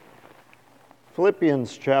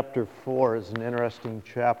Philippians chapter 4 is an interesting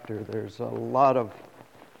chapter. There's a lot of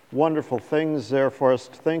wonderful things there for us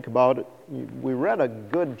to think about. We read a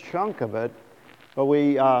good chunk of it, but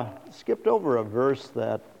we skipped over a verse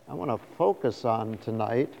that I want to focus on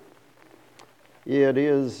tonight. It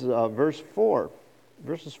is verses 4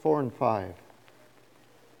 and 5.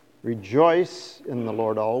 Rejoice in the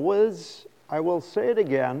Lord always. I will say it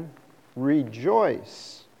again,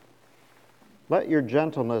 rejoice. Let your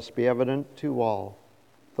gentleness be evident to all.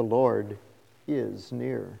 The Lord is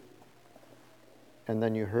near. And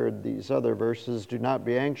then you heard these other verses. Do not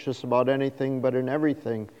be anxious about anything, but in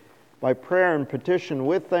everything, by prayer and petition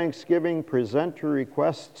with thanksgiving, present your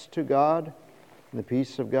requests to God. And the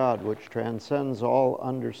peace of God, which transcends all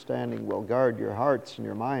understanding, will guard your hearts and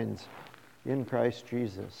your minds in Christ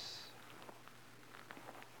Jesus.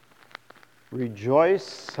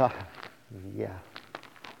 Rejoice.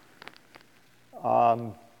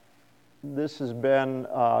 This has been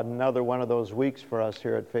another one of those weeks for us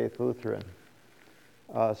here at Faith Lutheran.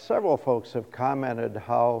 Several folks have commented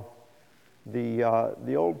how the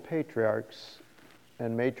old patriarchs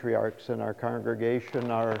and matriarchs in our congregation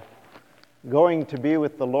are going to be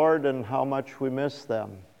with the Lord and how much we miss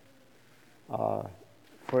them.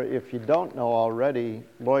 For if you don't know already,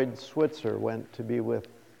 Lloyd Switzer went to be with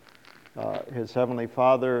his Heavenly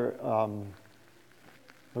Father.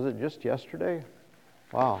 Was it just yesterday?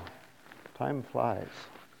 Wow, time flies.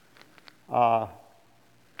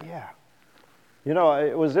 Yeah. You know,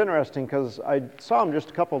 it was interesting because I saw him just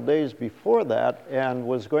a couple of days before that and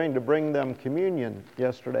was going to bring them communion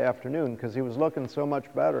yesterday afternoon because he was looking so much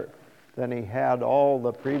better than he had all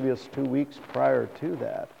the previous 2 weeks prior to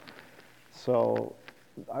that. So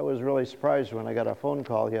I was really surprised when I got a phone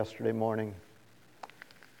call yesterday morning.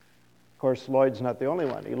 Of course, Lloyd's not the only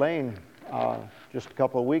one. Elaine, just a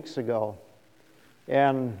couple of weeks ago.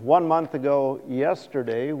 And 1 month ago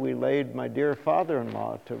yesterday, we laid my dear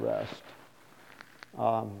father-in-law to rest.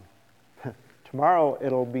 Tomorrow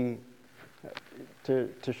it'll be,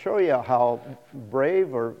 to show you how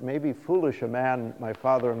brave or maybe foolish a man my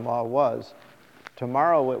father-in-law was,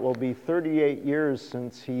 tomorrow it will be 38 years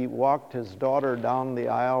since he walked his daughter down the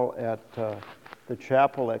aisle at the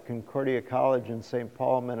chapel at Concordia College in St.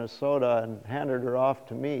 Paul, Minnesota, and handed her off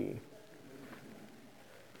to me.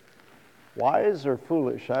 Wise or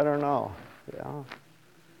foolish? I don't know.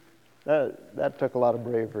 Yeah, that took a lot of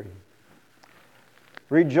bravery.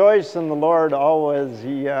 Rejoice in the Lord always.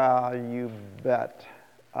 Yeah, you bet.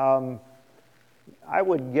 I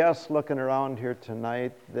would guess, looking around here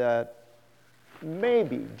tonight, that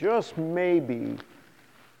maybe, just maybe,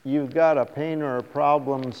 you've got a pain or a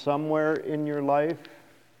problem somewhere in your life,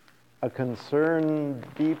 a concern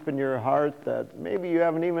deep in your heart that maybe you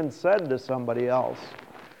haven't even said to somebody else.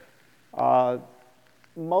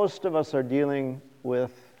 Most of us are dealing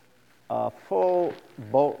with a full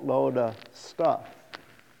boatload of stuff.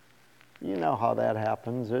 You know how that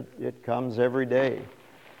happens. It comes every day.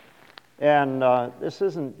 And this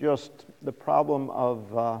isn't just the problem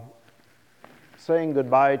of saying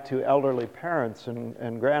goodbye to elderly parents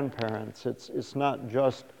and grandparents. It's not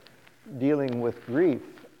just dealing with grief.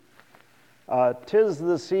 'Tis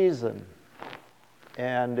the season.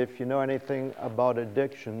 And if you know anything about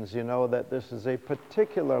addictions, you know that this is a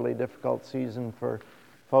particularly difficult season for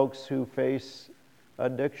folks who face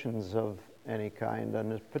addictions of any kind,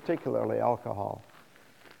 and particularly alcohol.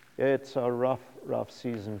 It's a rough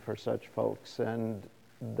season for such folks. And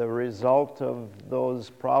the result of those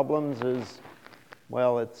problems is,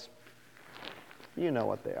 well, it's, you know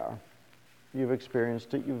what they are. You've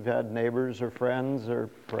experienced it. You've had neighbors or friends or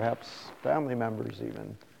perhaps family members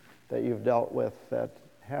even that you've dealt with that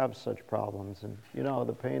have such problems, and you know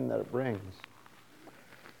the pain that it brings.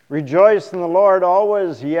 Rejoice in the Lord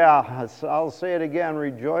always. Yeah, I'll say it again.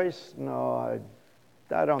 Rejoice? No,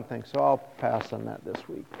 I don't think so. I'll pass on that this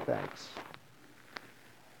week. Thanks.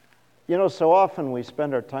 You know, so often we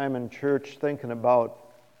spend our time in church thinking about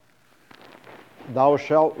thou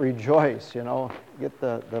shalt rejoice, you know. Get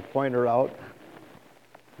the pointer out.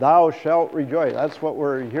 Thou shalt rejoice. That's what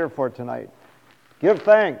we're here for tonight. Give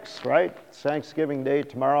thanks, right? It's Thanksgiving Day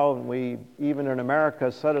tomorrow, and we, even in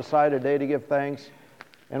America, set aside a day to give thanks,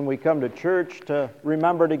 and we come to church to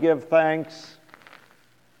remember to give thanks.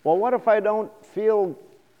 Well, what if I don't feel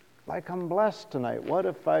like I'm blessed tonight? What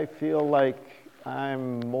if I feel like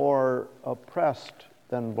I'm more oppressed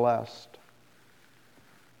than blessed?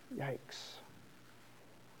 Yikes.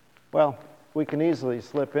 Well, we can easily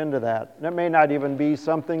slip into that. It may not even be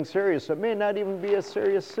something serious. It may not even be a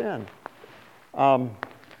serious sin.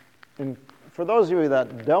 And for those of you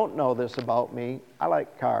that don't know this about me, I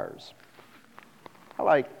like cars. I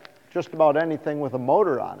like just about anything with a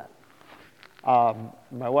motor on it.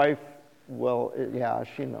 My wife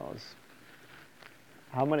she knows.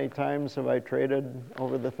 How many times have I traded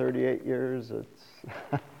over the 38 years? It's,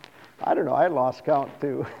 I don't know, I lost count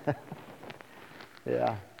too.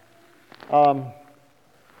 Yeah. A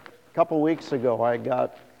couple weeks ago, I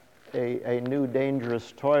got a new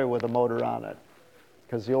dangerous toy with a motor on it,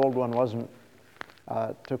 because the old one wasn't.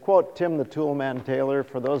 To quote Tim the Toolman Taylor,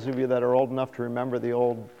 for those of you that are old enough to remember the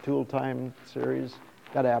old Tool Time series,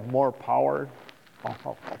 got to have more power.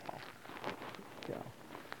 Yeah.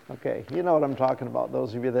 Okay, you know what I'm talking about,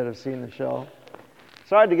 those of you that have seen the show.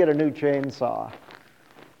 So I had to get a new chainsaw.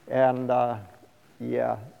 And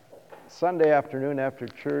Sunday afternoon after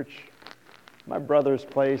church, my brother's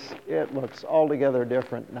place, it looks altogether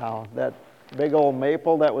different now. That big old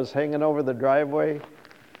maple that was hanging over the driveway,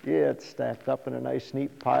 it's stacked up in a nice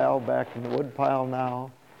neat pile back in the wood pile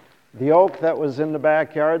now. The oak that was in the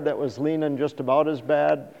backyard that was leaning just about as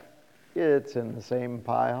bad, it's in the same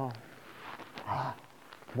pile.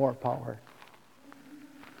 More power.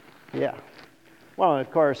 Yeah. Well, and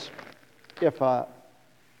of course, if a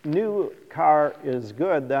new car is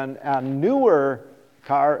good, then a newer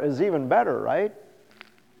car is even better, right?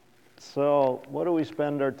 So what do we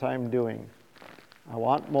spend our time doing? I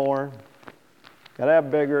want more. Got to have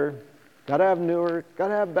bigger, got to have newer, got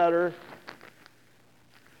to have better.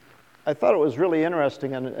 I thought it was really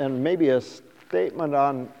interesting and maybe a statement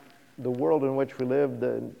on the world in which we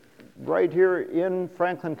live. Right here in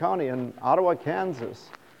Franklin County, in Ottawa, Kansas,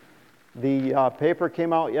 the paper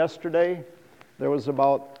came out yesterday. There was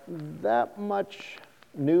about that much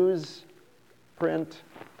news print,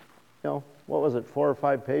 what was it, 4 or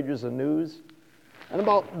 5 pages of news? And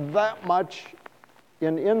about that much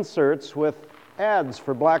in inserts with ads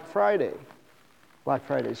for Black Friday. Black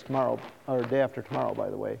Friday's tomorrow, or day after tomorrow, by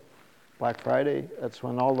the way. Black Friday, that's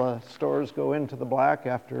when all the stores go into the black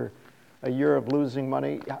after a year of losing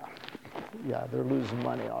money. Yeah, they're losing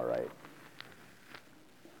money, all right.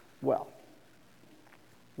 Well,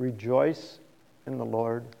 rejoice in the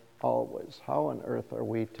Lord always. How on earth are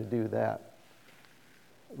we to do that?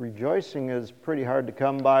 Rejoicing is pretty hard to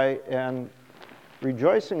come by, and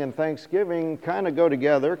rejoicing and thanksgiving kind of go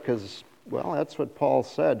together because, well, that's what Paul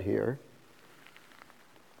said here.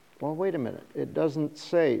 Well, wait a minute. It doesn't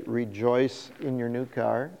say rejoice in your new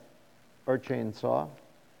car or chainsaw,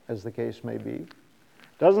 as the case may be.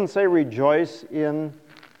 It doesn't say rejoice in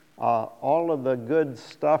all of the good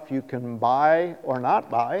stuff you can buy or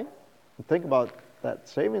not buy. Think about that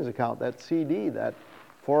savings account, that CD, that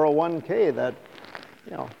 401k, that,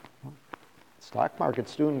 stock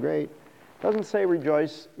market's doing great. It doesn't say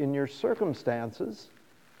rejoice in your circumstances,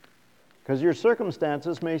 because your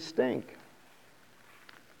circumstances may stink.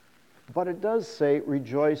 But it does say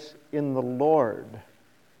rejoice in the Lord.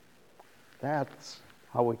 That's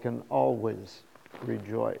how we can always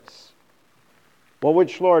rejoice. Well,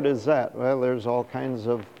 which Lord is that? Well, there's all kinds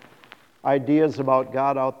of ideas about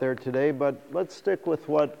God out there today, but let's stick with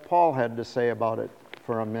what Paul had to say about it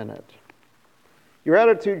for a minute. Your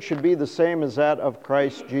attitude should be the same as that of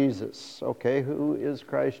Christ Jesus. Okay, who is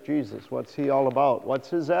Christ Jesus? What's he all about? What's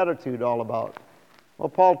his attitude all about? Well,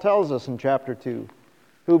 Paul tells us in chapter 2,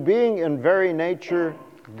 who being in very nature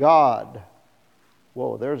God.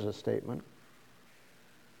 Whoa, there's a statement.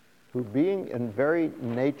 Who being in very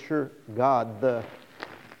nature God. The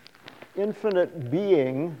infinite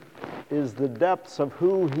being is the depths of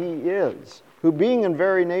who he is. Who being in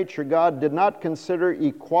very nature God did not consider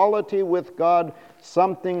equality with God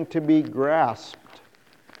something to be grasped.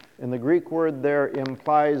 And the Greek word there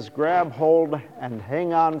implies grab hold and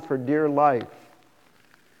hang on for dear life.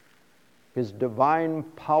 His divine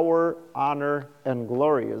power, honor, and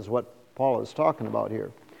glory is what Paul is talking about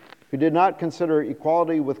here. Who did not consider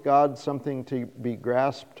equality with God something to be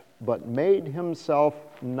grasped, but made himself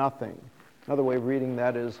nothing. Another way of reading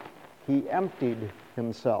that is, he emptied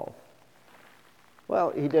himself.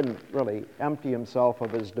 Well, he didn't really empty himself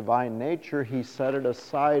of his divine nature. He set it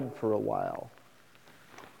aside for a while.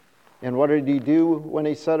 And what did he do when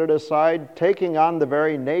he set it aside? Taking on the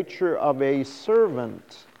very nature of a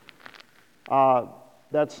servant.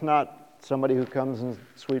 That's not somebody who comes and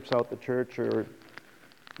sweeps out the church or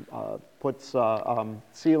puts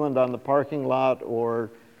sealant on the parking lot or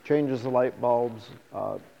changes the light bulbs.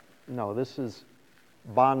 No, this is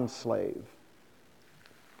bondslave.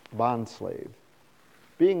 Bondslave.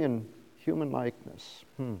 Being in human likeness.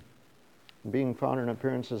 Being found in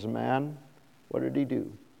appearance as a man, what did he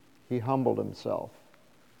do? He humbled himself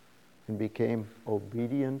and became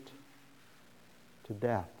obedient to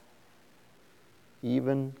death.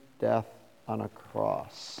 Even death on a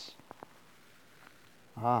cross.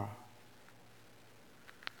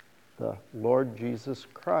 The Lord Jesus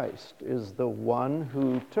Christ is the one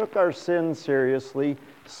who took our sin seriously,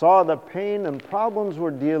 saw the pain and problems we're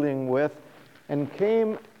dealing with, and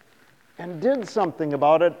came and did something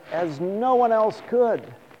about it as no one else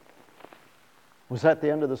could. Was that the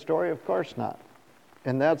end of the story? Of course not.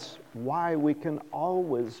 And that's why we can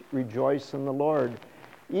always rejoice in the Lord,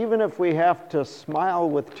 even if we have to smile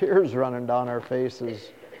with tears running down our faces,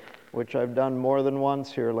 which I've done more than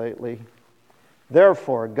once here lately.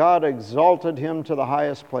 Therefore, God exalted him to the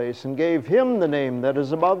highest place and gave him the name that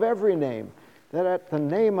is above every name, that at the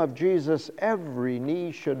name of Jesus every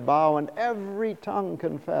knee should bow and every tongue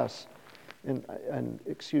confess.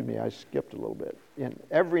 Excuse me, I skipped a little bit. And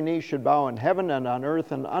every knee should bow in heaven and on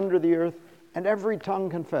earth and under the earth, and every tongue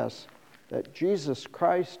confess that Jesus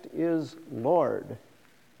Christ is Lord,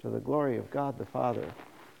 to the glory of God the Father.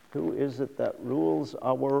 Who is it that rules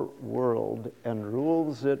our world and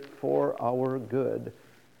rules it for our good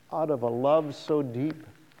out of a love so deep?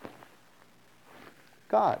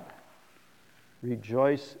 God.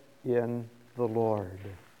 Rejoice in the Lord.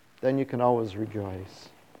 Then you can always rejoice.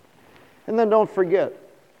 And then don't forget,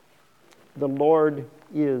 the Lord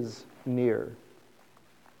is near.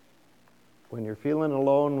 When you're feeling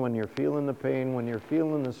alone, when you're feeling the pain, when you're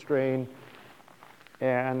feeling the strain,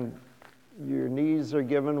 and your knees are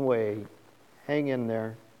giving way, hang in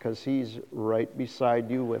there, because he's right beside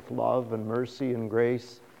you with love and mercy and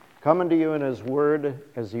grace, coming to you in his word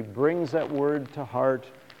as he brings that word to heart,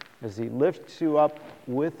 as he lifts you up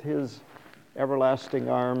with his everlasting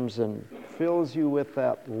arms and fills you with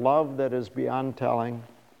that love that is beyond telling.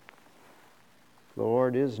 The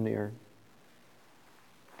Lord is near.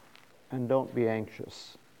 And don't be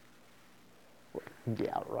anxious.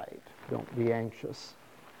 Yeah, right. Don't be anxious.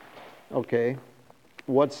 Okay,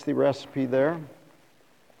 what's the recipe there?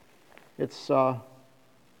 It's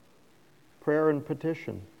prayer and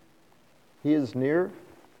petition. He is near.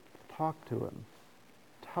 Talk to him.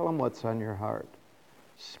 Tell him what's on your heart.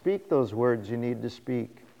 Speak those words you need to speak.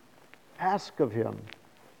 Ask of him.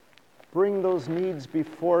 Bring those needs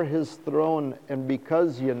before his throne, and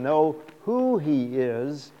because you know who he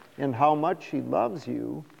is and how much he loves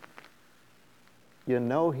you, you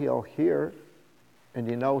know he'll hear. And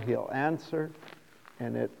you know he'll answer,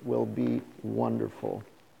 and it will be wonderful.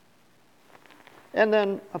 And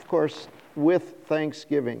then, of course, with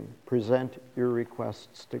thanksgiving, present your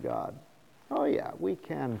requests to God. Oh yeah, we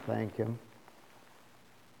can thank him.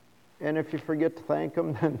 And if you forget to thank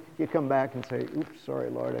him, then you come back and say, oops, sorry,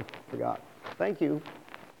 Lord, I forgot. Thank you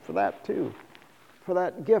for that too. For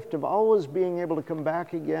that gift of always being able to come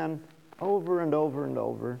back again over and over and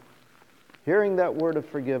over. Hearing that word of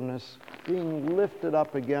forgiveness, being lifted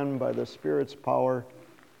up again by the Spirit's power,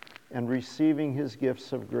 and receiving his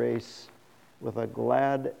gifts of grace with a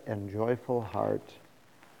glad and joyful heart.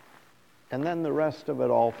 And then the rest of it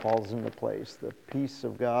all falls into place. The peace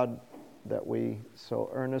of God that we so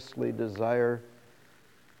earnestly desire.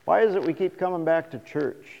 Why is it we keep coming back to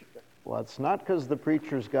church? Well, it's not because the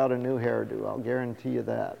preacher's got a new hairdo, I'll guarantee you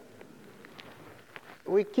that.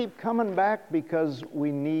 We keep coming back because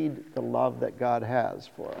we need the love that God has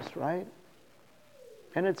for us, right?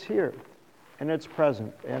 And it's here, and it's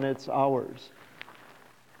present, and it's ours.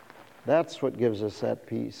 That's what gives us that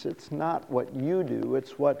peace. It's not what you do,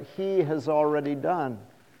 it's what he has already done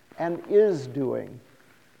and is doing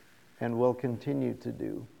and will continue to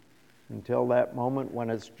do until that moment when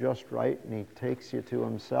it's just right and he takes you to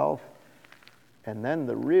himself, and then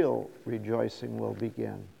the real rejoicing will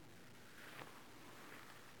begin.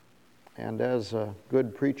 And as a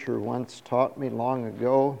good preacher once taught me long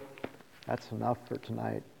ago, that's enough for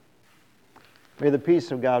tonight. May the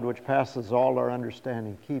peace of God, which passes all our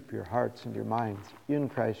understanding, keep your hearts and your minds in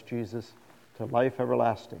Christ Jesus to life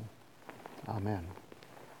everlasting. Amen.